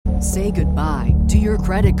Say goodbye to your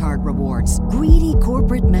credit card rewards. Greedy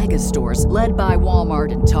corporate mega stores, led by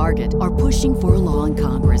Walmart and Target, are pushing for a law in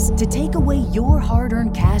Congress to take away your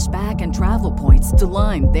hard-earned cash back and travel points to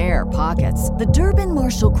line their pockets. The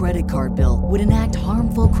Durbin-Marshall credit card bill would enact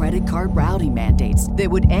harmful credit card routing mandates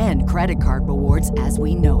that would end credit card rewards as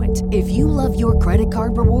we know it. If you love your credit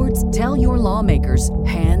card rewards, tell your lawmakers,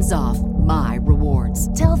 hands off my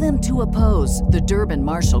rewards. Tell them to oppose the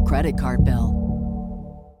Durbin-Marshall credit card bill.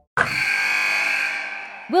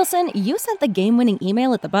 Wilson, you sent the game-winning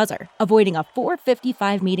email at the buzzer, avoiding a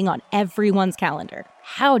 4:55 meeting on everyone's calendar.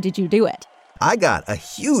 How did you do it? I got a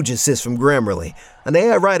huge assist from Grammarly, an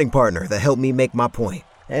AI writing partner that helped me make my point.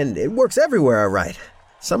 And it works everywhere I write.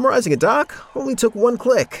 Summarizing a doc only took one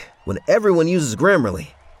click. When everyone uses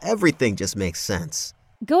Grammarly, everything just makes sense.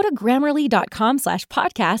 Go to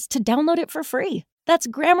Grammarly.com/podcast to download it for free. That's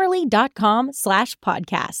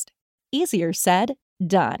Grammarly.com/podcast. Easier said,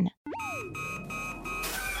 done.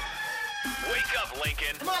 Wake up,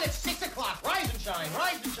 Lincoln. Come on, it's 6 o'clock. Rise and shine,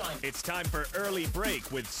 rise and shine. It's time for Early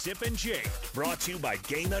Break with Sip and Jake, brought to you by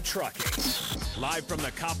Gaina Trucking. Live from the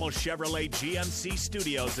Coppel Chevrolet GMC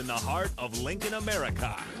studios in the heart of Lincoln,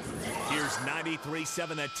 America. Here's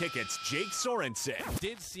 93.7 The Ticket's Jake Sorensen.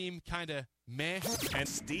 Did seem kind of meh. And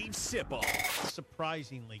Steve Sipple.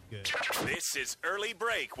 Surprisingly good. This is Early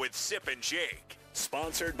Break with Sip and Jake,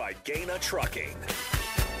 sponsored by Gaina Trucking.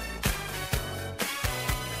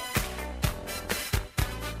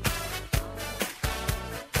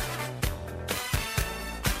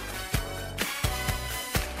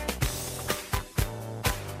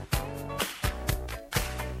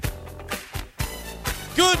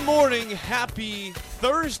 Good morning. Happy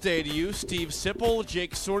Thursday to you, Steve Sipple,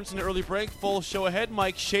 Jake Sorensen, Early Break. Full show ahead.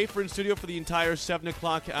 Mike Schaefer in studio for the entire 7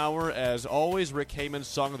 o'clock hour. As always, Rick Heyman's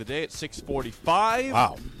Song of the Day at 6:45.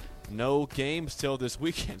 Wow. No game still this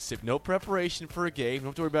weekend, Sip. No preparation for a game. Don't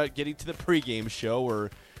have to worry about getting to the pregame show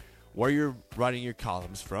or where you're writing your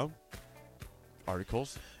columns from.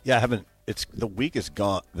 Articles. Yeah, I haven't. The week is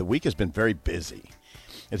gone. The week has been very busy.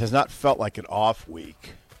 It has not felt like an off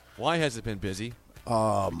week. Why has it been busy?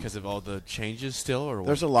 Because of all the changes still, or what?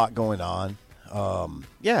 There's a lot going on.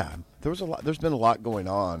 Yeah, there's been a lot going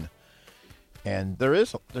on, and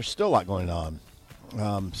there's still a lot going on.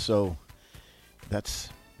 So that's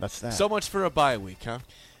that. So much for a bye week, huh?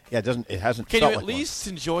 Yeah, it hasn't. Can felt you at like least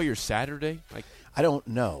enjoy your Saturday? I don't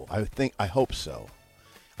know. I hope so.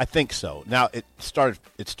 I think so. Now it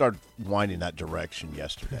started winding that direction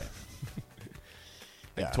yesterday.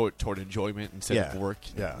 Yeah. Toward enjoyment instead of work.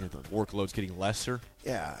 Yeah, the workload's getting lesser.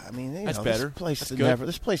 Yeah, I mean, that's better.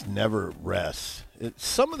 This place never rests.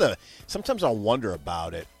 Sometimes I'll wonder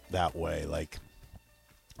about it that way. Like,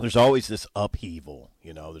 there's always this upheaval.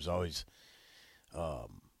 There's always.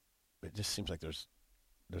 It just seems like there's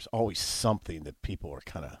always something that people are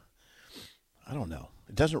kind of. I don't know.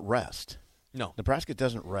 It doesn't rest. No, Nebraska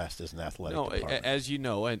doesn't rest as an athletic department. As you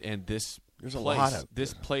know, and this. There's a lot of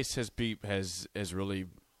place has really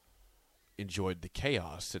enjoyed the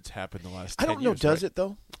chaos that's happened the last 10 years. I don't know, does it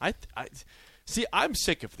though? I see. I'm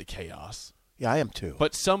sick of the chaos. Yeah, I am too.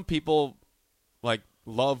 But some people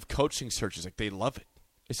love coaching searches. They love it.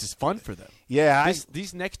 It's just fun for them. Yeah,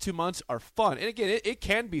 these next 2 months are fun. And again, it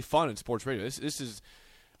can be fun in sports radio. This is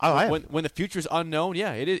when the future's unknown.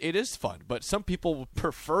 Yeah, it is fun. But some people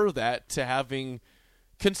prefer that to having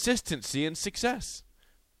consistency and success.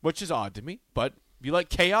 Which is odd to me, but you like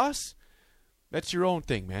chaos? That's your own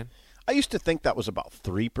thing, man. I used to think that was about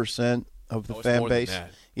 3% of the fan more base. Than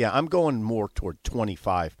that. Yeah, I'm going more toward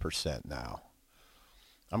 25% now.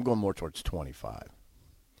 I'm going more towards 25.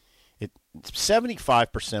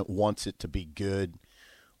 75% wants it to be good,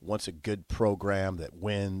 wants a good program that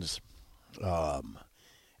wins, and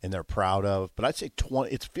they're proud of. But I'd say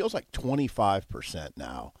it feels like 25%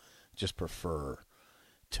 now just prefer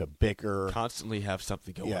to bicker. Constantly have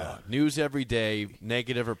something going on. News every day,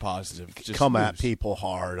 negative or positive. Just come at people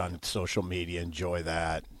hard on social media, enjoy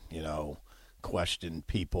that, question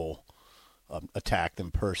people, attack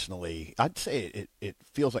them personally. I'd say it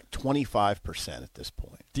feels like 25% at this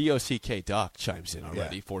point. DOCK Doc chimes in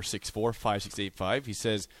already, 464-5685. He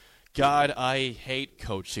says, God, I hate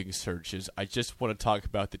coaching searches. I just want to talk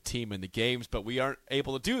about the team and the games, but we aren't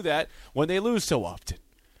able to do that when they lose so often.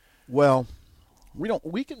 Well,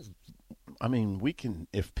 we can,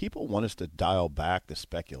 if people want us to dial back the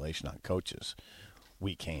speculation on coaches,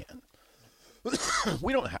 we can.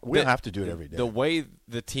 we don't have to do it every day. The way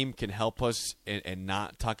the team can help us and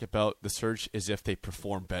not talk about the search is if they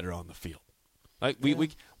perform better on the field.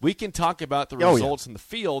 We can talk about the results in the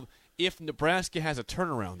field if Nebraska has a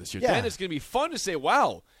turnaround this year. Yeah. Then it's going to be fun to say,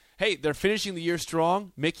 wow, hey, they're finishing the year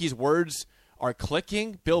strong. Mickey's words are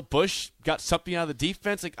clicking. Bill Busch got something out of the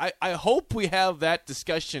defense. Like I hope we have that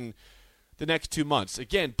discussion the next 2 months.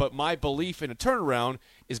 Again, but my belief in a turnaround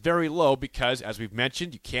is very low because, as we've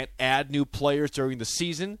mentioned, you can't add new players during the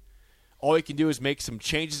season. All you can do is make some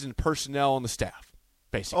changes in personnel on the staff,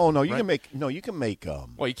 basically. Oh, no, you right? can make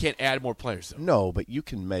well, you can't add more players, though. No, but you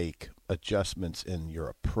can make adjustments in your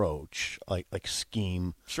approach, like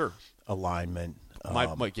scheme, sure, alignment.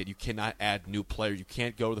 You cannot add new players. You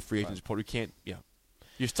can't go to the free agents portal. You can't. Yeah,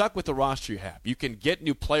 you're stuck with the roster you have. You can get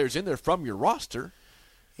new players in there from your roster.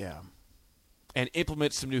 Yeah, and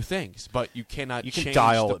implement some new things, but you cannot change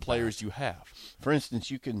the players you have. For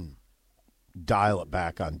instance, you can dial it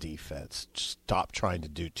back on defense. Stop trying to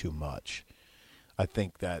do too much. I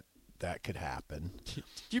think that could happen. Do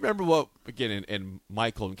you remember what, again, and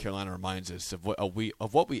Michael in Carolina reminds us of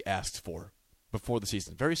what we asked for before the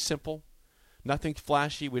season? Very simple, nothing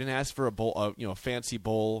flashy. We didn't ask for a bowl, a fancy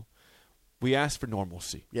bowl. We asked for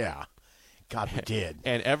normalcy. Yeah, God, we did.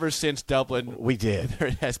 And ever since Dublin, we did.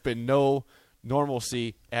 There has been no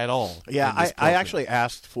normalcy at all. Yeah, I actually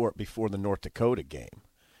asked for it before the North Dakota game.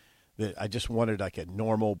 That I just wanted like a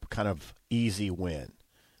normal kind of easy win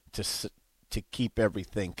to keep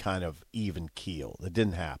everything kind of even keel. It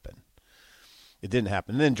didn't happen. And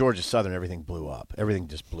then Georgia Southern, everything blew up. Everything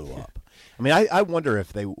just blew up. I mean, I wonder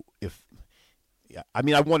if they would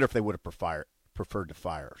have preferred to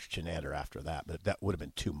fire Chenander after that, but that would have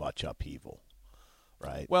been too much upheaval,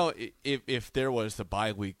 right? Well, if there was the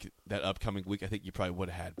bye week, that upcoming week, I think you probably would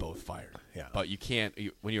have had both fired. Yeah. But you can't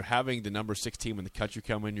when you're having the number 6 team in the country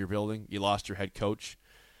come in your building. You lost your head coach.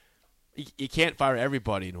 You can't fire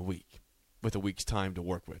everybody in a week with a week's time to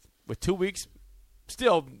work with. With 2 weeks,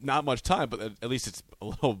 still not much time, but at least it's a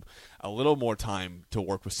little more time to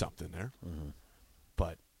work with something there. Mm-hmm.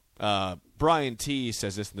 But Brian T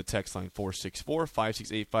says this in the text line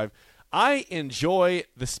 464-5685. I enjoy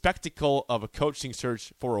the spectacle of a coaching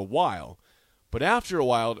search for a while, but after a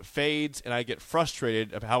while it fades and I get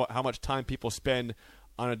frustrated about how much time people spend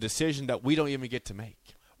on a decision that we don't even get to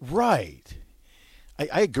make. Right.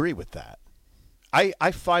 I agree with that.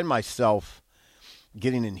 I find myself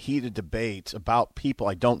getting in heated debates about people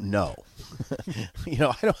I don't know.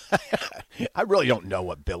 I really don't know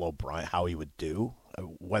what Bill O'Brien, how he would do,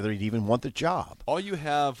 whether he'd even want the job. All you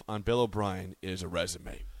have on Bill O'Brien is a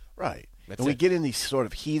resume. Right. And we get in these sort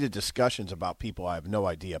of heated discussions about people I have no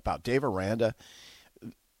idea about. Dave Aranda.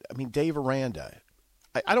 I mean, Dave Aranda.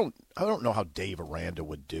 I don't know how Dave Aranda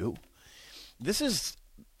would do. This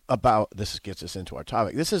gets us into our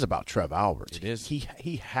topic. This is about Trev Alberts. It is.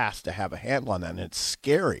 He has to have a handle on that, and it's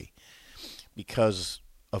scary because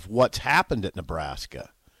of what's happened at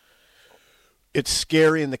Nebraska. It's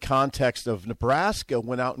scary in the context of Nebraska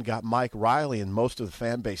went out and got Mike Riley, and most of the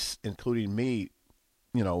fan base, including me,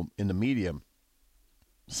 in the media,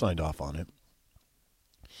 signed off on it.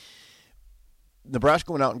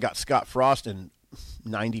 Nebraska went out and got Scott Frost, and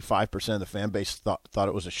 95% of the fan base thought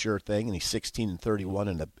it was a sure thing, and he's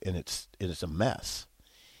 16-31, and it's a mess.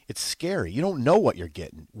 It's scary. You don't know what you're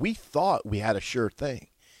getting. We thought we had a sure thing.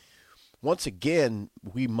 Once again,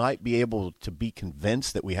 we might be able to be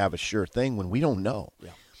convinced that we have a sure thing when we don't know. Yeah.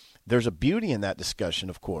 There's a beauty in that discussion,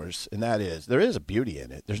 of course, and there is a beauty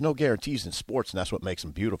in it. There's no guarantees in sports, and that's what makes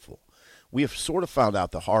them beautiful. We have sort of found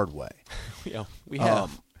out the hard way. Yeah, we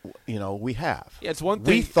have. We have. Yeah, it's one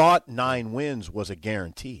thing. We thought 9 wins was a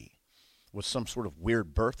guarantee, was some sort of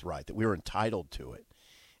weird birthright, that we were entitled to it.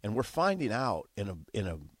 And we're finding out in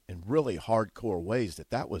really hardcore ways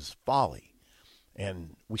that was folly.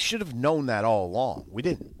 And we should have known that all along. We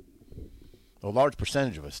didn't. A large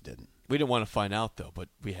percentage of us didn't. We didn't want to find out, though, but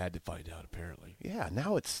we had to find out, apparently. Yeah,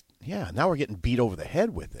 now we're getting beat over the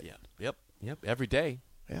head with it. Yeah. Yep. Every day.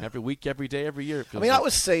 Yeah. Every week, every day, every year. I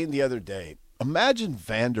was saying the other day, imagine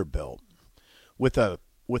Vanderbilt with a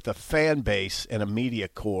fan base and a media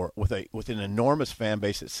core, with an enormous fan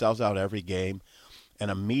base that sells out every game,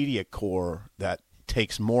 and a media core that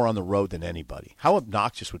takes more on the road than anybody. How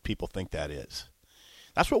obnoxious would people think that is?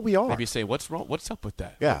 That's what we are. Maybe say, what's wrong? What's up with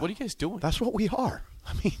that? Yeah. What are you guys doing? That's what we are.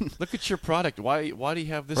 I mean, look at your product. Why do you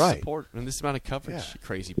have this support and this amount of coverage? Yeah.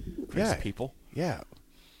 Crazy people. Yeah.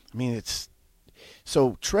 I mean,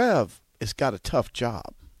 so Trev has got a tough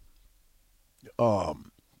job.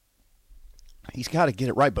 He's got to get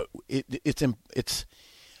it right, but it's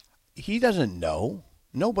he doesn't know.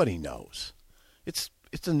 Nobody knows. It's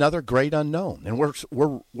another great unknown, and we're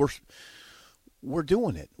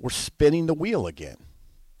doing it. We're spinning the wheel again.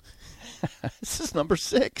 This is number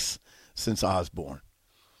 6 since Osborne.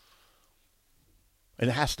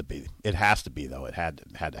 And it has to be. It has to be, though. It had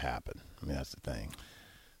to happen. I mean, that's the thing.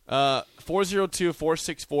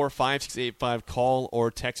 402-464-5685. Call or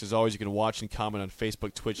text as always. You can watch and comment on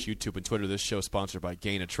Facebook, Twitch, YouTube, and Twitter. This show is sponsored by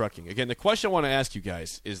Gaina Trucking. Again, the question I want to ask you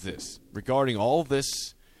guys is this. Regarding all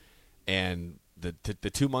this and the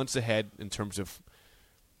 2 months ahead in terms of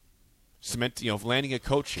landing a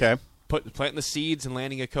coach. Okay. Planting the seeds and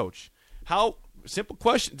landing a coach. Simple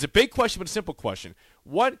question. It's a big question, but a simple question.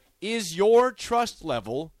 What is your trust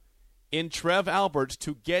level in Trev Alberts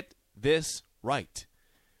to get this right?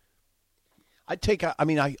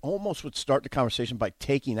 I almost would start the conversation by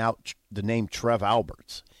taking out the name Trev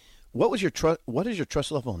Alberts. What is your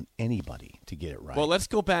trust level on anybody to get it right? Well, let's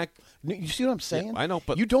go back. You see what I'm saying? Yeah, I know,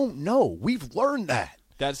 but you don't know. We've learned that.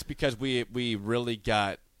 That's because we really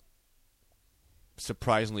got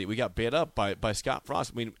surprisingly bit up by Scott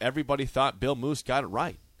Frost. I mean, everybody thought Bill Moose got it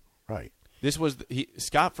right. Right.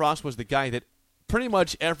 Scott Frost was the guy that pretty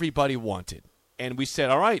much everybody wanted, and we said,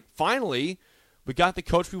 all right, finally. We got the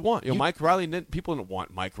coach we want. Mike Riley people didn't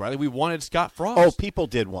want Mike Riley. We wanted Scott Frost. Oh, people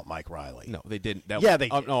did want Mike Riley. No, they didn't. They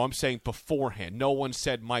did. No, I'm saying beforehand. No one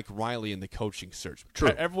said Mike Riley in the coaching search. True.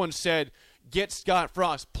 Everyone said, get Scott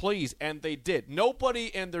Frost, please, and they did. Nobody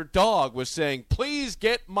and their dog was saying, please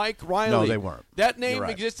get Mike Riley. No, they weren't. That name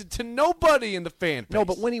existed to nobody in the fan base. No,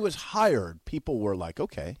 but when he was hired, people were like,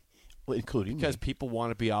 okay. Including because me. People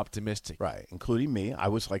want to be optimistic. Right, including me. I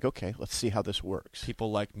was like, okay, let's see how this works.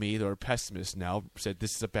 People like me that are pessimists now said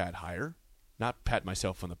this is a bad hire. Not pat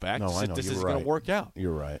myself on the back. No, I know. This You're is right. going to work out.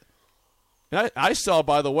 You're right. And I saw,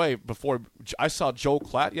 by the way, I saw Joel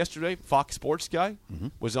Klatt yesterday, Fox Sports guy,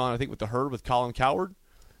 was on, I think, with the Herd with Colin Cowherd.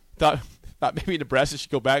 Thought maybe Nebraska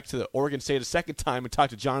should go back to the Oregon State a second time and talk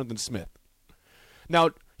to Jonathan Smith. Now,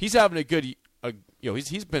 he's having a good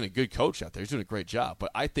he's been a good coach out there. He's doing a great job.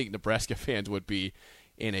 But I think Nebraska fans would be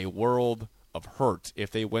in a world of hurt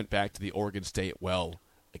if they went back to the Oregon State well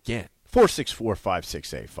again.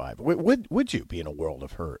 464-5685. Would you be in a world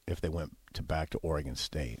of hurt if they went back to Oregon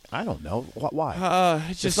State? I don't know. Why?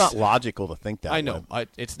 It's not logical to think that. I know.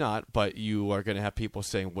 It's not, but you are going to have people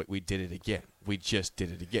saying, we did it again. We just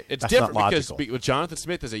did it again. It's different because Jonathan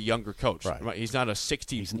Smith is a younger coach. Right? He's not a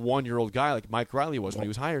 61-year-old guy like Mike Riley was when he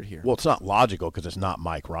was hired here. Well, it's not logical because it's not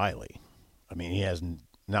Mike Riley. I mean,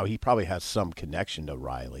 he probably has some connection to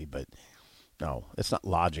Riley, but no, it's not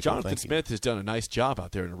logical. Jonathan Smith has done a nice job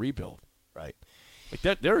out there in a rebuild. Right. Like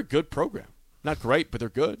that, they're a good program. Not great, but they're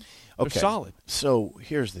good. They're solid. So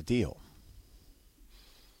here's the deal.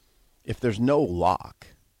 If there's no lock,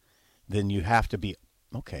 then you have to be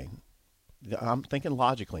okay. I'm thinking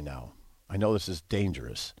logically now. I know this is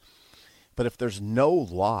dangerous. But if there's no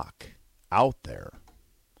lock out there,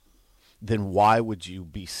 then why would you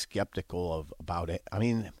be skeptical about it? I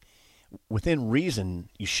mean, within reason,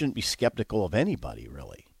 you shouldn't be skeptical of anybody,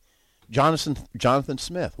 really. Jonathan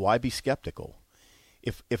Smith, why be skeptical?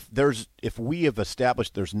 If we have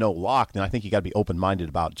established there's no lock, then I think you got to be open-minded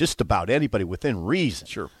about just about anybody within reason.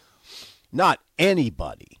 Sure. Not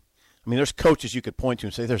anybody. I mean, there's coaches you could point to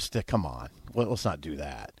and say, come on, well, let's not do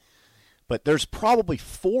that. But there's probably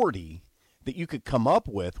 40 that you could come up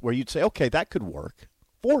with where you'd say, okay, that could work.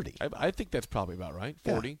 40. I think that's probably about right.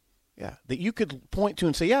 40. Yeah. That you could point to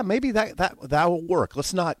and say, yeah, maybe that will work.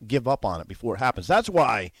 Let's not give up on it before it happens. That's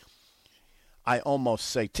why I almost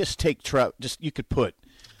say just take Trev. Just you could put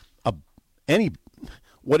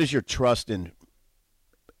what is your trust in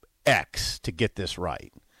X to get this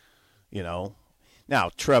right? You know. Now,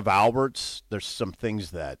 Trev Alberts, there's some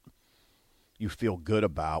things that you feel good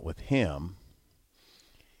about with him.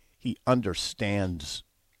 He understands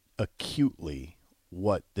acutely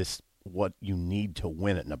what you need to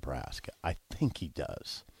win at Nebraska. I think he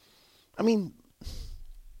does. I mean,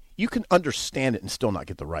 you can understand it and still not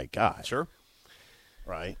get the right guy. Sure.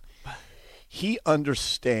 Right? He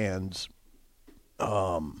understands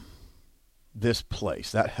this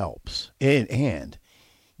place. That helps. And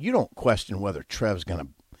you don't question whether Trev's going to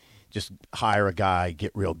just hire a guy,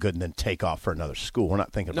 get real good, and then take off for another school. We're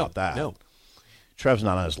not thinking about that. No. Trev's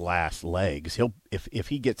not on his last legs. If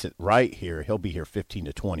he gets it right here, he'll be here 15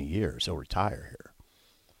 to 20 years. He'll retire here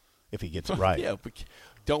if he gets it right. Yeah, but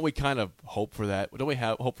don't we kind of hope for that? Don't we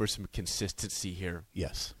hope for some consistency here?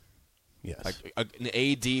 Yes. Like an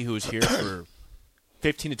AD who was here for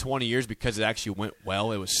 15 to 20 years because it actually went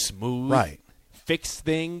well. It was smooth. Right. Fixed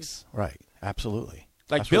things. Right. Absolutely.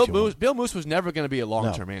 Like Bill Moose was never going to be a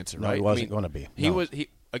long-term answer, right? No, he wasn't going to be. No.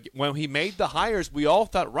 When he made the hires, we all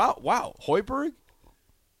thought, wow, Hoiberg,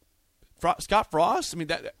 Scott Frost. I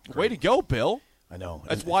mean, way to go, Bill. I know.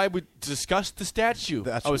 That's why we discussed the statue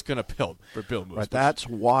I was going to build for Bill Moose. Right, that's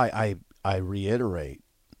why I reiterate,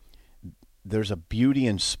 there's a beauty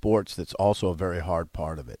in sports that's also a very hard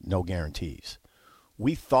part of it. No guarantees.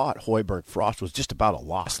 we thought Hoiberg-Frost was just about a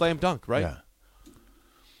lock. A slam dunk, right?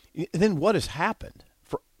 Yeah. And then what has happened?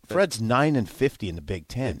 Fred's 9-50 in the Big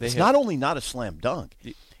Ten. It's not only not a slam dunk,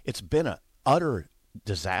 it's been an utter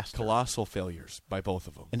disaster. Colossal failures by both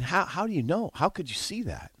of them. And how do you know? How could you see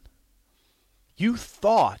that? You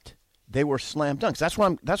thought they were slam dunks. That's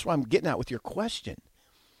what I'm getting at with your question.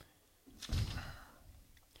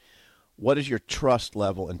 What is your trust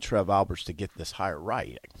level in Trev Alberts to get this hire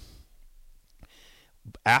right?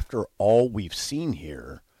 After all we've seen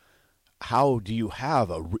here, how could you have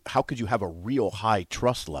a real high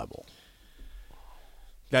trust level?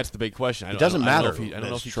 That's the big question. It doesn't matter. I don't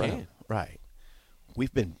know if you can. Right.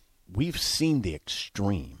 We've seen the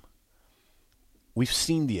extreme. We've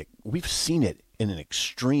seen it in an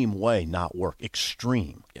extreme way not work.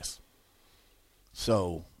 Extreme. Yes.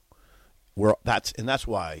 So that's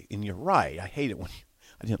why. And you're right. I hate it when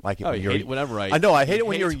I didn't like it when you're. Hate it when I'm right. I know. I hate it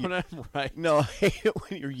when you're. When I'm right. No, I hate it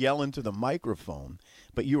when you're yelling to the microphone.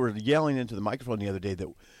 But you were yelling into the microphone the other day that.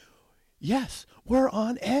 Yes, we're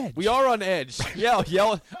on edge. We are on edge. Yeah,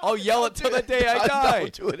 I'll yell it till the day I die.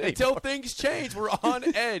 Don't do it anymore. Until things change, we're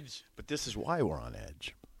on edge. But this is why we're on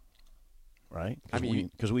edge, right? I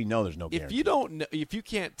mean, because we know there's no guarantee. If you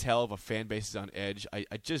can't tell if a fan base is on edge, I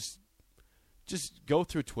just go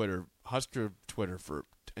through Twitter, Husker Twitter for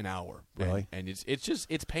an hour. Really? And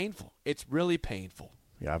it's painful. It's really painful.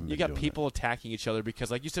 Yeah, you got people attacking each other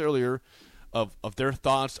because, like you said earlier, of their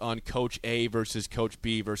thoughts on Coach A versus Coach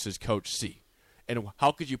B versus Coach C. And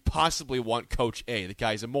how could you possibly want Coach A? The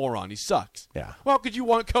guy's a moron. He sucks. Yeah. Well, how could you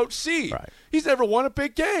want Coach C? Right. He's never won a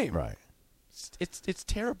big game. Right. It's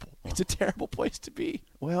terrible. It's a terrible place to be.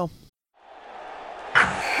 Well.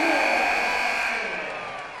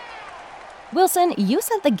 Wilson, you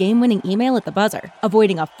sent the game-winning email at the buzzer,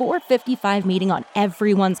 avoiding a 4:55 meeting on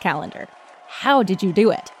everyone's calendar. How did you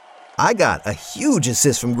do it? I got a huge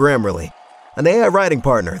assist from Grammarly, an AI writing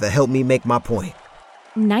partner that helped me make my point.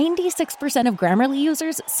 96% of Grammarly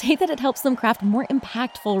users say that it helps them craft more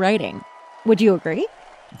impactful writing. Would you agree?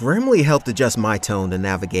 Grammarly helped adjust my tone to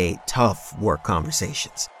navigate tough work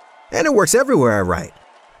conversations. And it works everywhere I write,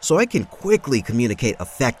 so I can quickly communicate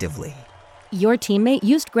effectively. Your teammate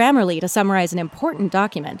used Grammarly to summarize an important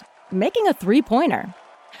document, making a 3-pointer.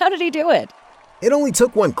 How did he do it? It only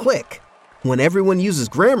took one click. When everyone uses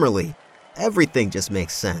Grammarly, everything just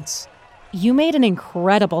makes sense. You made an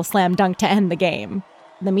incredible slam dunk to end the game.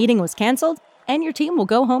 The meeting was canceled, and your team will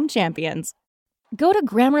go home champions. Go to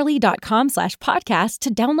Grammarly.com/podcast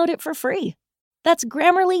to download it for free. That's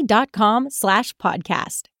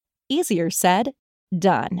Grammarly.com/podcast. Easier said,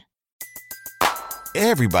 done.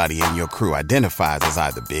 Everybody in your crew identifies as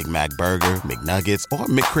either Big Mac Burger, McNuggets, or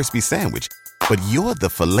McCrispy Sandwich. But you're the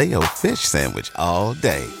Filet-O-Fish Sandwich all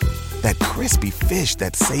day. That crispy fish,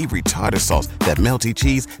 that savory tartar sauce, that melty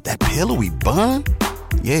cheese, that pillowy bun.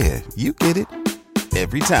 Yeah, you get it.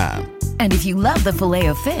 Every time. And if you love the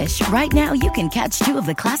Filet-O-Fish, right now you can catch 2 of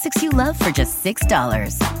the classics you love for just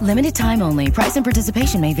 $6. Limited time only. Price and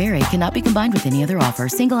participation may vary. Cannot be combined with any other offer.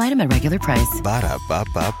 Single item at regular price.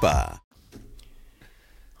 Ba-da-ba-ba-ba.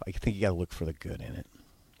 I think you got to look for the good in it.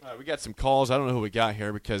 All right, we got some calls. I don't know who we got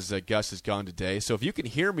here because Gus is gone today. So if you can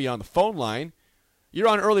hear me on the phone line, you're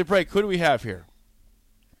on early break. Who do we have here?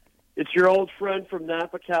 It's your old friend from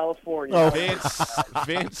Napa, California. Oh.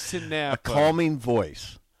 Vince in Napa. A calming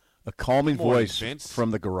voice. A calming voice Vince.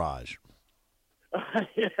 from the garage.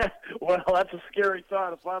 Yeah, well, that's a scary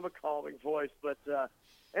thought if I'm a calming voice. But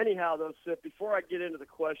anyhow, though, Sip, before I get into the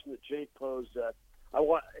question that Jake posed, I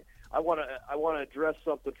want to address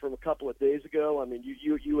something from a couple of days ago. I mean,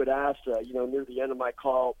 you had asked, near the end of my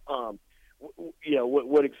call,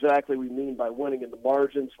 what exactly we mean by winning in the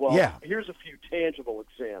margins. Well, yeah. Here's a few tangible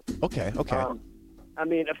examples. Okay. A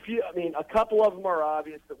couple of them are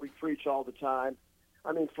obvious that we preach all the time.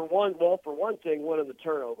 I mean, for one thing, winning the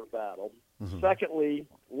turnover battle. Mm-hmm. Secondly,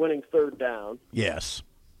 winning third down. Yes.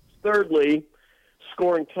 Thirdly,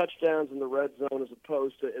 scoring touchdowns in the red zone as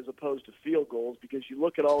opposed to field goals, because you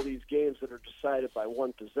look at all these games that are decided by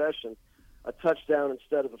one possession, a touchdown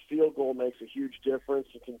instead of a field goal makes a huge difference.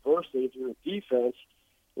 And conversely, if you're in defense,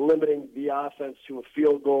 limiting the offense to a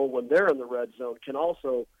field goal when they're in the red zone can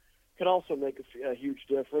also make a huge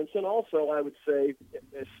difference. And also, I would say,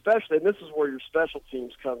 especially, and this is where your special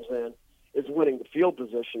teams comes in, is winning the field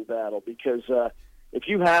position battle, because if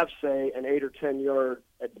you have, say, an 8 or 10 yard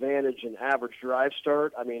advantage in average drive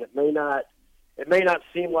start, I mean, it may not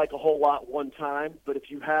seem like a whole lot one time, but if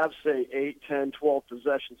you have, say, 8, 10, 12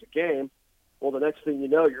 possessions a game, well, the next thing you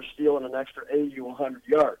know, you're stealing an extra 80 to 100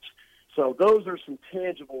 yards. So those are some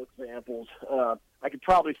tangible examples. I could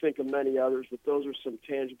probably think of many others, but those are some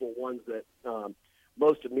tangible ones that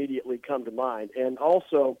most immediately come to mind. And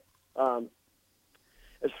also,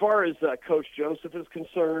 as far as Coach Joseph is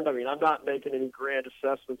concerned, I mean, I'm not making any grand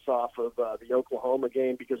assessments off of the Oklahoma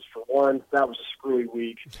game because, for one, that was a screwy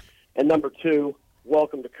week, and number two,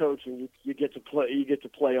 welcome to coaching. You get to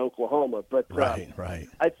play Oklahoma. But right.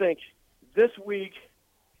 I think this week,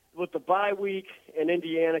 with the bye week and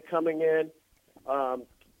Indiana coming in,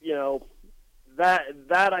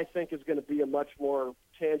 that I think is going to be a much more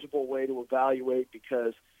tangible way to evaluate,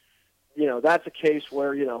 because that's a case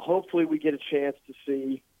where hopefully we get a chance to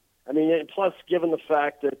see. I mean, and plus, given the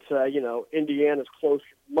fact that Indiana's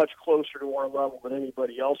much closer to our level than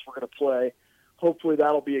anybody else we're going to play, hopefully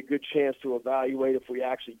that'll be a good chance to evaluate if we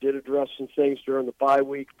actually did address some things during the bye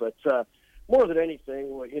week. But more than anything,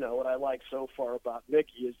 what I like so far about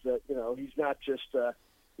Mickey is that he's not just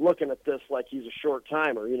looking at this like he's a short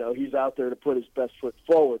timer. He's out there to put his best foot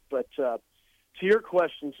forward. But to your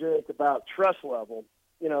question, Jake, about trust level,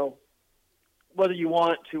 whether you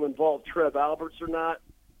want to involve Trev Alberts or not,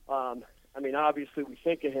 I mean, obviously we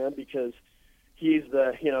think of him because he's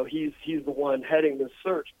the one heading this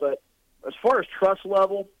search. But as far as trust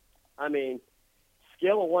level, I mean,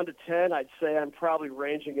 scale of 1 to 10, I'd say I'm probably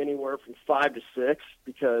ranging anywhere from 5 to 6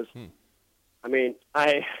 because, I mean,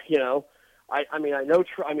 I know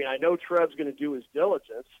Trev's going to do his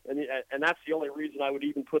diligence, and that's the only reason I would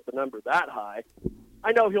even put the number that high.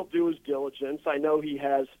 I know he'll do his diligence. I know he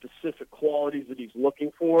has specific qualities that he's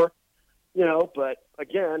looking for, but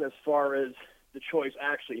again, as far as the choice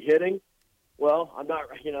actually hitting, well, I'm not,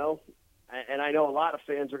 and I know a lot of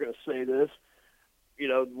fans are going to say this,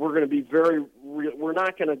 we're going to be we're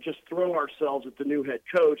not going to just throw ourselves at the new head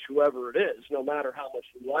coach, whoever it is, no matter how much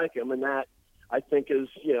we like him. And that, I think, is,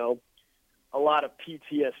 a lot of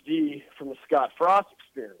PTSD from the Scott Frost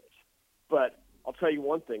experience. But I'll tell you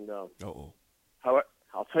one thing, though.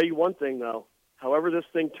 I'll tell you one thing, though. However this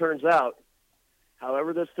thing turns out, I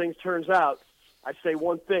say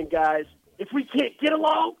one thing, guys. If we can't get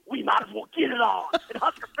along, we might as well get it on. And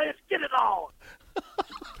Husker fans, get it on.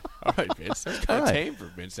 All right, Vince. That's kind of tame for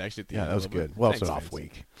Vince, actually. At the end that was good. Well, it's an off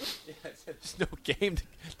week. Yeah, there's no game to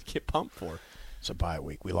get pumped for. It's a bye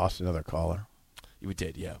week. We lost another caller. We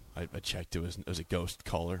did, yeah. I checked. It was a ghost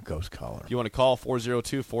caller. Ghost caller. If you want to call,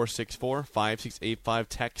 402-464-5685,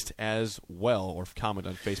 text as well, or comment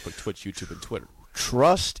on Facebook, Twitch, YouTube, and Twitter.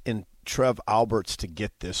 Trust in Trev Alberts to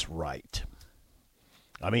get this right.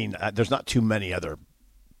 I mean, there's not too many other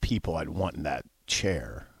people I'd want in that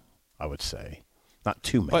chair, I would say. Not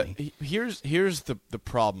too many. But here's the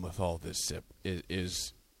problem with all this, Sip,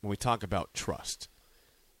 is when we talk about trust,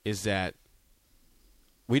 is that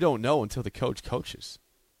we don't know until the coach coaches.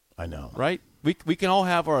 I know, right? We can all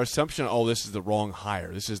have our assumption. Oh, this is the wrong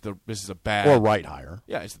hire. This is a bad or right hire.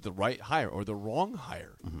 Yeah, it's the right hire or the wrong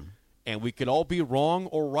hire, and we could all be wrong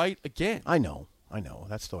or right again. I know.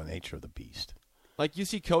 That's the nature of the beast. Like you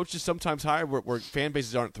see coaches sometimes hire where fan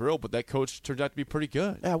bases aren't thrilled, but that coach turns out to be pretty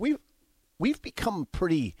good. Yeah, we've become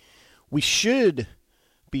pretty. We should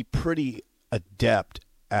be pretty adept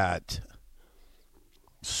at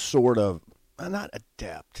sort of. Not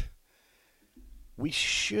adept. We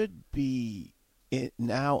should be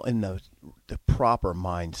now in the proper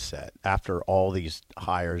mindset after all these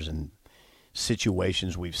hires and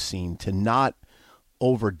situations we've seen to not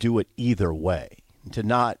overdo it either way, to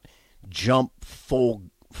not jump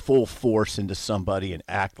full force into somebody and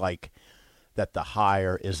act like that the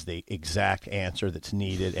hire is the exact answer that's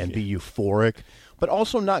needed and be euphoric, but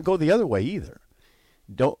also not go the other way either.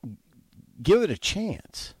 Don't give it a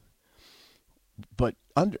chance. But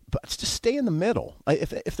just stay in the middle.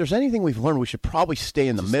 If there's anything we've learned, we should probably stay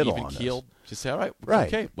in the middle on this. Just say, all right,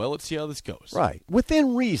 okay, well, let's see how this goes. Right,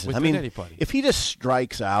 within reason. Within anybody. If he just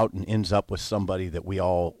strikes out and ends up with somebody that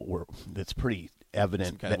that's pretty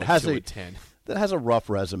evident that has a rough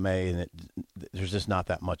resume and there's just not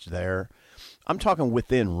that much there. I'm talking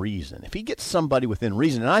within reason. If he gets somebody within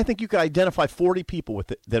reason, and I think you could identify 40 people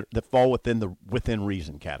that fall within the within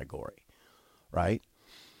reason category, right?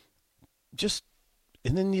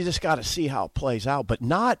 And then you just got to see how it plays out, but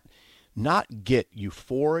not get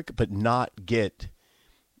euphoric, but not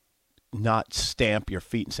stamp your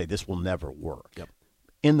feet and say this will never work. Yep.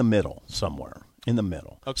 In the middle somewhere, in the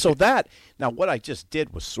middle. Okay. So now what I just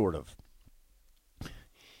did was sort of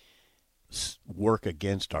work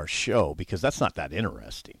against our show because that's not that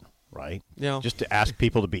interesting, right? No. Just to ask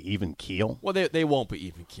people to be even keel. Well, they won't be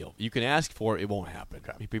even keel. You can ask for it, it won't happen.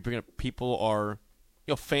 Okay. People are.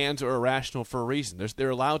 Fans are irrational for a reason. They're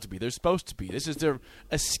allowed to be. They're supposed to be. This is their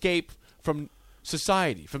escape from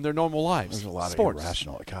society, from their normal lives. There's a lot Sports. of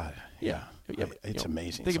irrational. God, yeah. Yeah, it's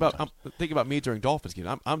amazing. Think about me during Dolphins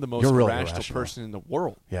games. I'm the most really irrational person in the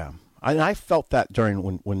world. Yeah, I felt that during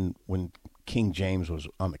when King James was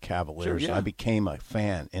on the Cavaliers. Sure, yeah. I became a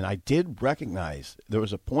fan, and I did recognize there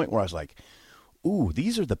was a point where I was like, "Ooh,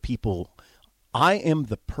 these are the people." I am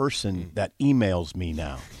the person that emails me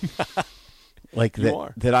now. Like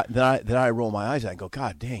that I roll my eyes at and go,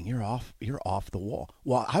 God dang, you're off the wall.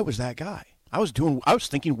 Well, I was that guy. I was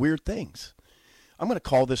thinking weird things. I'm going to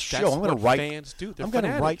call this show. That's I'm going what to write. Fans do. They're I'm going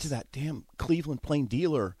to fanatics. write to that damn Cleveland Plain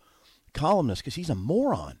Dealer columnist because he's a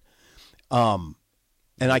moron.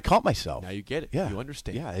 And I caught myself. Now you get it. Yeah. You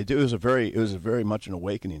understand. Yeah, it was a very much an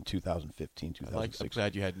awakening in 2015, 2016. I'm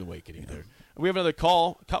glad you had an awakening there. We have another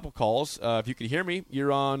couple calls. If you can hear me,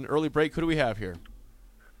 you're on early break. Who do we have here?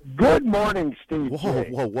 Good morning, Steve.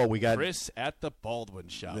 Whoa! We got Chris at the Baldwin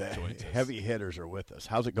Shop. The heavy hitters are with us.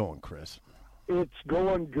 How's it going, Chris? It's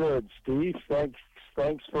going good, Steve.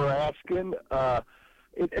 Thanks for asking.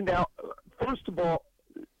 And now, first of all,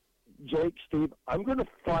 Jake, Steve, I'm going to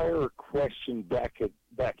fire a question back at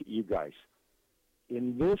you guys.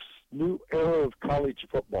 In this new era of college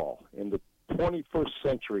football, in the 21st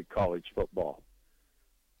century college football,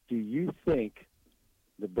 do you think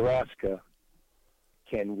Nebraska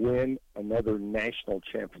can win another national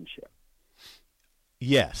championship?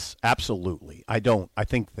 Yes, absolutely. I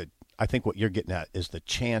think what you're getting at is the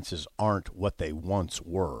chances aren't what they once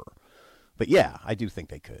were. But yeah, I do think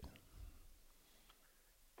they could.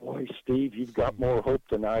 Boy, Steve, you've got more hope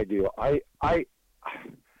than I do.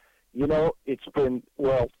 It's been,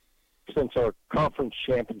 since our conference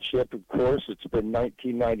championship, of course, it's been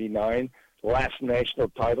 1999, last national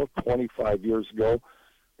title 25 years ago.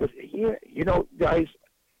 But, guys,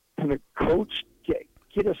 can a coach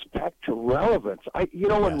get us back to relevance? And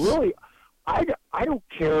really, I don't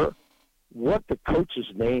care what the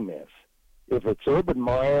coach's name is. If it's Urban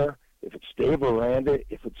Meyer, if it's Dave Aranda,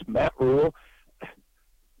 if it's Matt Rule,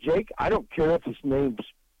 Jake, I don't care if his name's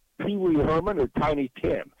Pee Wee Herman or Tiny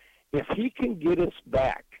Tim. If he can get us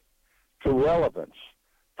back to relevance,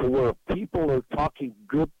 to where people are talking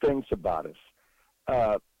good things about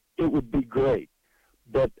us, it would be great.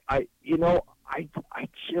 But I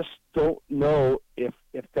just don't know if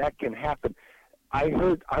that can happen. I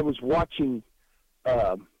was watching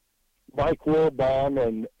Mike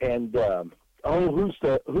Wilbon and who's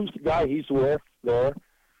the guy he's with there?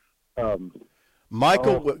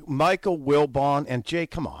 Michael Wilbon and Jay.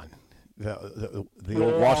 Come on, the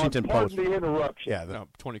old Washington Post. The interruption. Yeah,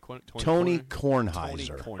 Tony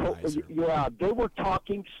Kornheiser. Yeah, they were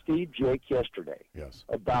talking Steve Jake yesterday. Yes.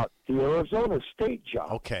 About the Arizona State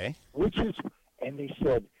job. Okay. And they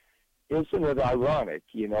said, isn't it ironic,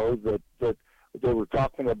 that they were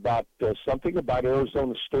talking about something about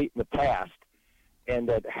Arizona State in the past, and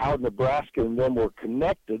that how Nebraska and them were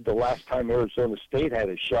connected the last time Arizona State had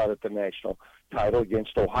a shot at the national title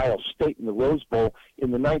against Ohio State in the Rose Bowl in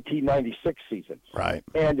the 1996 season. Right.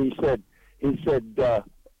 And he said,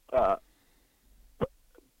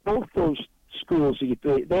 both those schools, they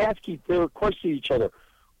were questioning each other,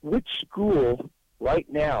 which school right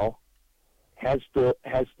now has the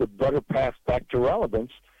better path back to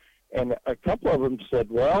relevance? And a couple of them said,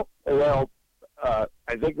 I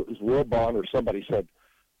think it was Wilbon or somebody said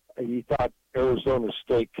he thought Arizona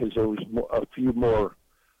State because there was a few more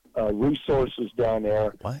resources down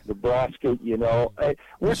there. What? Nebraska,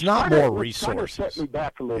 there's not more resources. Set me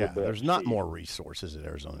back a little bit. There's not more resources at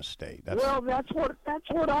Arizona State. That's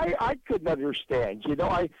what I couldn't understand.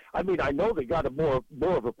 I know they got a more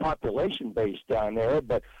of a population base down there,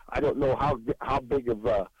 but I don't know how big of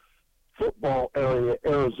a football area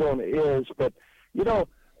Arizona is. But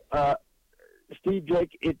Steve,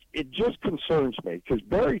 Jake, it just concerns me because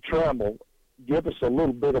Barry Trammell gave us a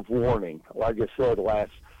little bit of warning, like I said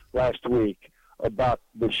last week, about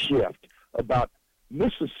the shift, about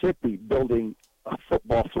Mississippi building a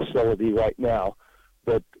football facility right now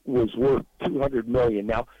that was worth $200 million.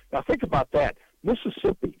 Now think about that.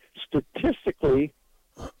 Mississippi, statistically,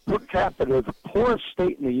 per capita, the poorest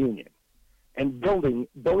state in the union, and building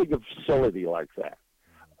a facility like that.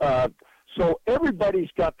 So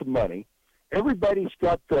everybody's got the money. Everybody's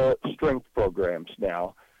got the strength programs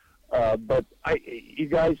now. But you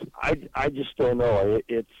guys, I just don't know.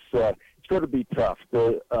 It's going to be tough.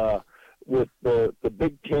 With the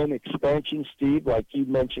Big Ten expansion, Steve, like you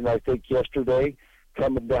mentioned, I think yesterday,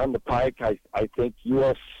 coming down the pike, I think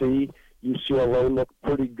USC, UCLA look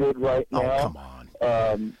pretty good right now. Oh, come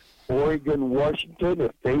on. Oregon, Washington,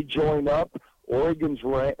 if they join up, Oregon's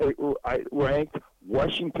ranked.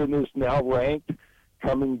 Washington is now ranked,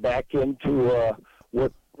 coming back into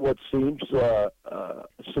what seems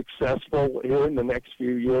successful here in the next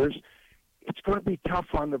few years. it's going to be tough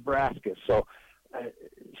on Nebraska. So,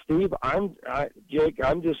 Steve, Jake,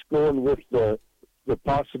 I'm just going with the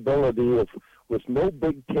possibility of, with no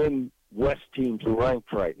Big Ten West teams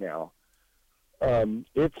ranked right now,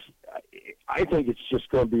 I think it's just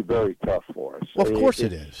going to be very tough for us. Well, of course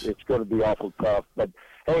it is. It's going to be awful tough. But,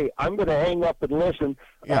 hey, I'm going to hang up and listen.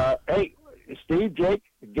 Yeah. Hey, Steve, Jake,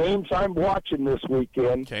 the games I'm watching this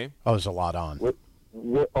weekend. Okay. Oh, there's a lot on.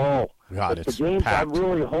 God, it's the games packed. I'm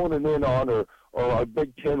really honing in on are our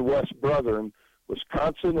Big Ten West brethren,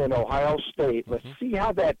 Wisconsin and Ohio State. Let's see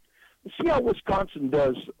how Wisconsin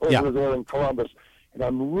does over there in Columbus. And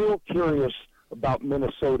I'm real curious about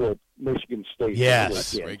Minnesota, Michigan State.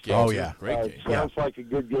 Yes. Great game. Oh, yeah. Great game. Sounds like a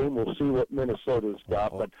good game. We'll see what Minnesota's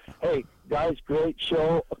got. But, hey, guys, great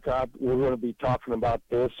show. God, we're going to be talking about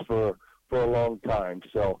this for a long time.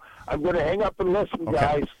 So I'm going to hang up and listen,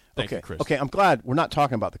 guys. Thank you, Chris. Okay, I'm glad we're not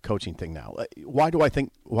talking about the coaching thing now. Why do I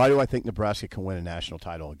think Nebraska can win a national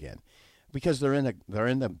title again? Because they're in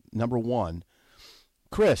the number one.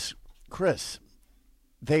 Chris,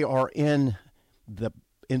 they are in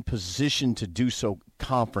position to do so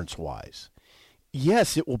conference-wise.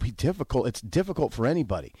 Yes, it will be difficult. It's difficult for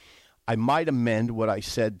anybody. I might amend what I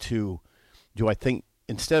said to,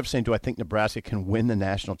 instead of saying, do I think Nebraska can win the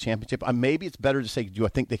national championship? Maybe it's better to say, do I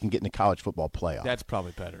think they can get in the college football playoff? That's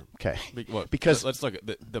probably better. Okay. Because let's look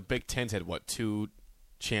at the Big Ten's had, 2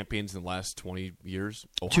 champions in the last 20 years?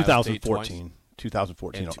 Ohio 2014.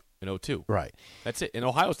 2014. And 02. Right. That's it. And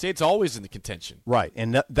Ohio State's always in the contention. Right.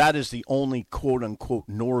 And that is the only quote-unquote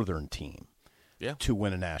northern team to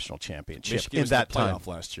win a national championship. Michigan in was that in the playoff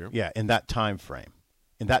time last year. Yeah, in that time frame.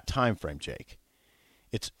 Jake.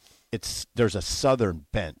 There's a southern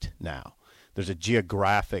bent now. There's a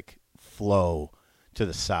geographic flow to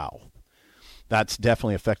the south. That's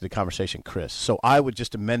definitely affected the conversation, Chris. So I would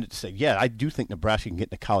just amend it to say, yeah, I do think Nebraska can get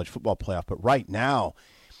in the college football playoff, but right now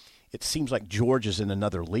it seems like Georgia's in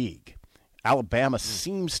another league. Alabama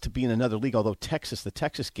seems to be in another league, although the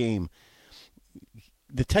Texas game,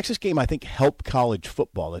 I think, helped college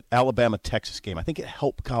football. The Alabama-Texas game, I think it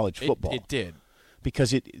helped college football. It did.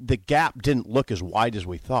 Because the gap didn't look as wide as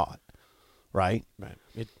we thought, right? Right.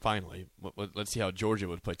 Finally. Let's see how Georgia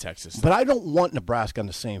would play Texas. But I don't want Nebraska on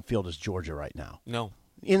the same field as Georgia right now. No.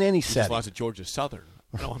 In any Just setting. lost to Georgia Southern.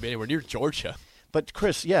 I don't want to be anywhere near Georgia. But,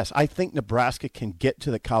 Chris, yes, I think Nebraska can get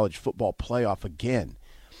to the college football playoff again.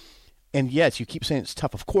 And, yes, you keep saying it's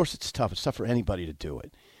tough. Of course it's tough. It's tough for anybody to do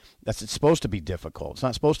it. It's supposed to be difficult. It's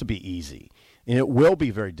not supposed to be easy. And it will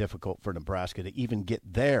be very difficult for Nebraska to even get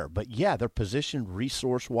there. But, yeah, they're positioned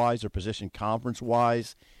resource-wise. They're positioned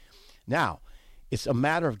conference-wise. Now, it's a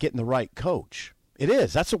matter of getting the right coach. It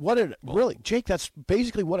is. That's what it really – Jake, that's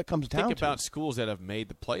basically what it comes down to. Think about schools that have made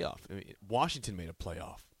the playoff. I mean, Washington made a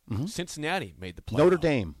playoff. Mm-hmm. Cincinnati made the playoff. Notre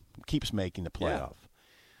Dame keeps making the playoff.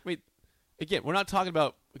 Yeah. I mean, again, we're not talking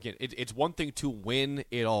about it's one thing to win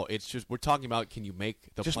it all. It's just we're talking about, can you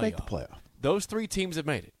make the playoff? Just make the playoff. Those 3 teams have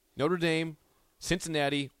made it. Notre Dame,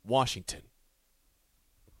 Cincinnati, Washington.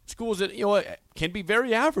 Schools that can be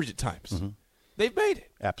very average at times. Mm-hmm. They've made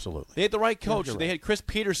it. Absolutely. They had the right coach. Yeah, They had Chris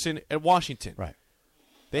Peterson at Washington. Right.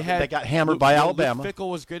 They got hammered by Alabama. Luke Fickell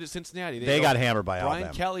was good at Cincinnati. They got hammered by Alabama.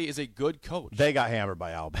 Brian Kelly is a good coach. They got hammered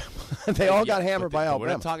by Alabama. They all got hammered by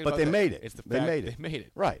Alabama. But they made it. It's the they fact made it. They made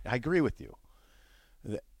it. Right. I agree with you.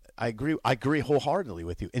 I agree wholeheartedly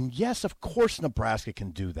with you. And yes, of course Nebraska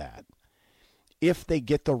can do that if they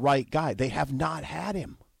get the right guy. They have not had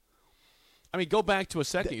him. I mean, go back to a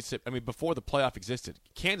second. Before the playoff existed,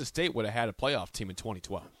 Kansas State would have had a playoff team in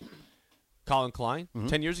 2012. Colin Klein,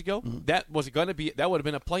 10 years ago, that would have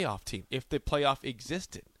been a playoff team if the playoff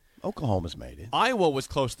existed. Oklahoma's made it. Iowa was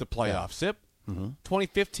close to the playoff, Sip.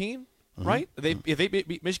 2015, right? If they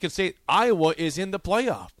beat Michigan State, Iowa is in the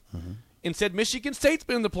playoff. Instead, Michigan State's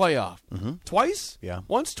been in the playoff. Twice? Yeah.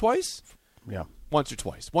 Once, twice? Yeah. Once or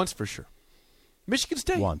twice. Once for sure. Michigan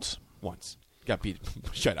State? Once. Got beat,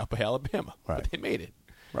 shut out by Alabama. Right. But they made it.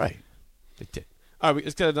 Right. They did. All right,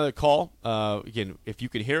 let's get another call. Again, if you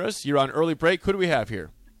can hear us, you're on early break. Who do we have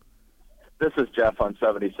here? This is Jeff on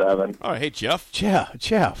 77. All right, hey, Jeff.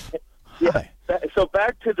 Jeff. Yeah. So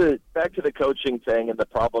back to the coaching thing and the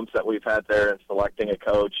problems that we've had there in selecting a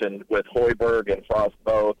coach, and with Hoiberg and Frost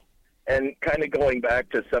both, and kind of going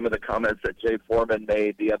back to some of the comments that Jay Foreman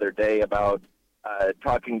made the other day about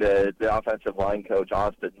talking to the offensive line coach,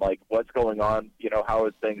 Austin, like, what's going on? How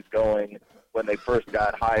is things going when they first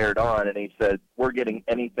got hired on? And he said, we're getting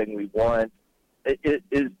anything we want. It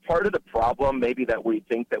is part of the problem maybe that we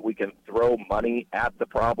think that we can throw money at the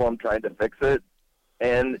problem trying to fix it.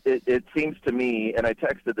 And it seems to me, and I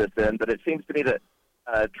texted this in, but it seems to me that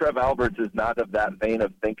Trev Alberts is not of that vein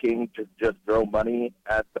of thinking to just throw money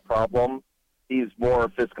at the problem. He's more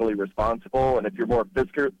fiscally responsible, and if you're more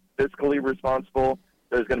fiscally responsible,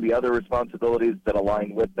 there's going to be other responsibilities that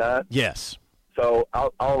align with that. Yes. So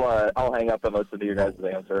I'll hang up and listen to your guys'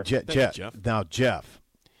 answer. Jeff. Now, Jeff,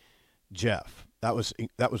 that was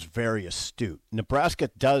very astute. Nebraska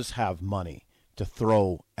does have money to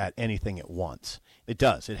throw at anything at once. It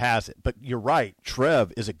does. It has it. But you're right.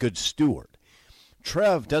 Trev is a good steward.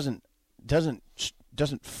 Trev doesn't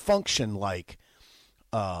function like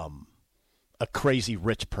a crazy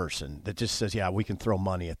rich person that just says, "Yeah, we can throw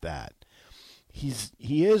money at that."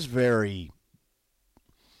 He is very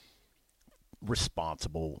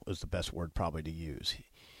responsible is the best word probably to use,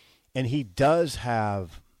 and he does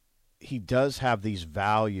have these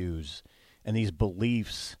values and these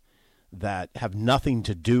beliefs that have nothing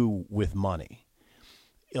to do with money.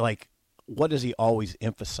 Like, what does he always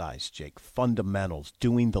emphasize, Jake? Fundamentals,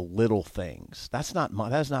 doing the little things. That's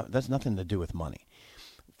nothing to do with money.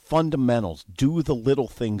 Fundamentals, do the little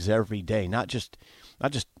things every day, not just.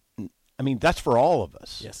 I mean, that's for all of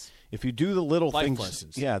us. Yes. If you do the little Life things,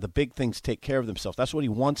 lessons. yeah, the big things take care of themselves. That's what he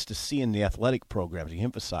wants to see in the athletic programs. He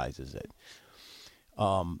emphasizes it.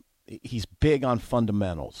 He's big on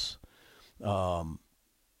fundamentals. So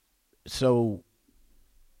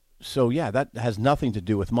yeah, that has nothing to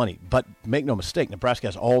do with money. But make no mistake, Nebraska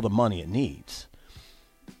has all the money it needs.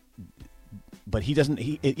 But he doesn't.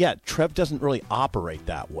 Trev doesn't really operate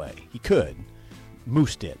that way. He could.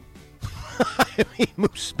 Moose did. I mean,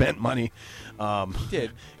 Moose spent money. He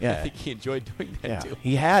did. Yeah. I think he enjoyed doing that too.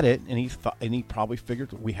 He had it, and he probably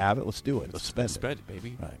figured, we have it. Let's do it. Let's spend it,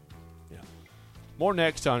 baby. Right. Yeah. More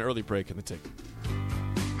next on Early Break in the Ticket.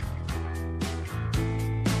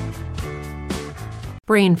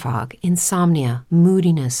 Brain fog, insomnia,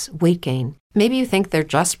 moodiness, weight gain. Maybe you think they're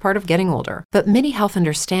just part of getting older, but MIDI Health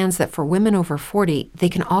understands that for women over 40, they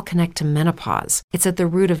can all connect to menopause. It's at the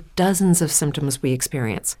root of dozens of symptoms we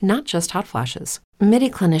experience, not just hot flashes. MIDI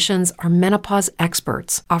clinicians are menopause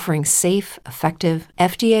experts, offering safe, effective,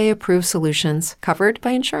 FDA-approved solutions covered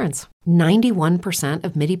by insurance. 91%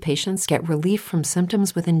 of MIDI patients get relief from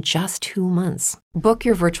symptoms within just 2 months. Book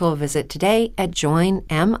your virtual visit today at joinmidi.com.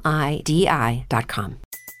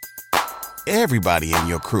 Everybody in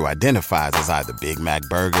your crew identifies as either Big Mac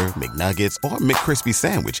Burger, McNuggets, or McCrispy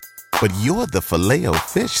Sandwich. But you're the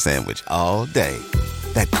Filet-O-Fish Sandwich all day.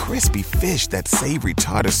 That crispy fish, that savory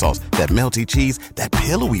tartar sauce, that melty cheese, that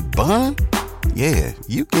pillowy bun. Yeah,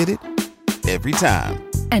 you get it. Every time.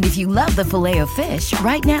 And if you love the Filet-O-Fish,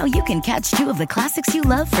 right now you can catch 2 of the classics you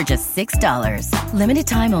love for just $6. Limited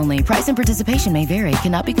time only. Price and participation may vary.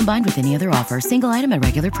 Cannot be combined with any other offer. Single item at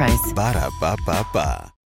regular price. Ba-da-ba-ba-ba.